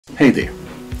Hey there,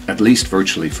 at least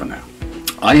virtually for now.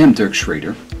 I am Dirk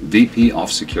Schrader, VP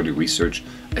of Security Research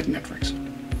at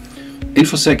NETWRIX.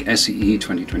 InfoSec SEE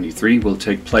 2023 will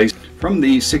take place from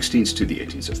the 16th to the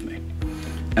 18th of May,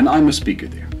 and I'm a speaker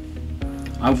there.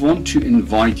 I want to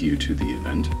invite you to the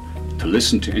event, to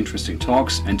listen to interesting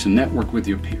talks and to network with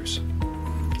your peers.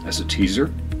 As a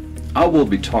teaser, I will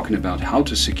be talking about how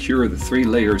to secure the 3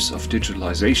 layers of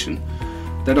digitalization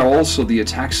that are also the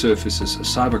attack surfaces a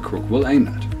cybercrook will aim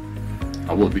at.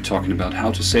 I will be talking about how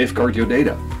to safeguard your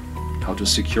data, how to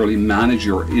securely manage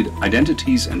your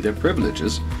identities and their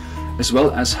privileges, as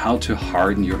well as how to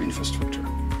harden your infrastructure.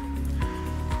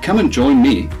 Come and join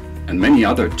me and many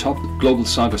other top global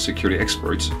cybersecurity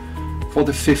experts for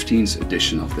the 15th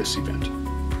edition of this event,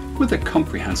 with a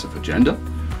comprehensive agenda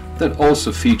that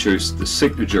also features the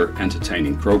signature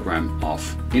entertaining program of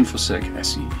InfoSec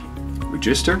SEE.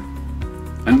 Register,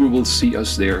 and we will see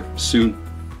us there soon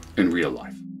in real life.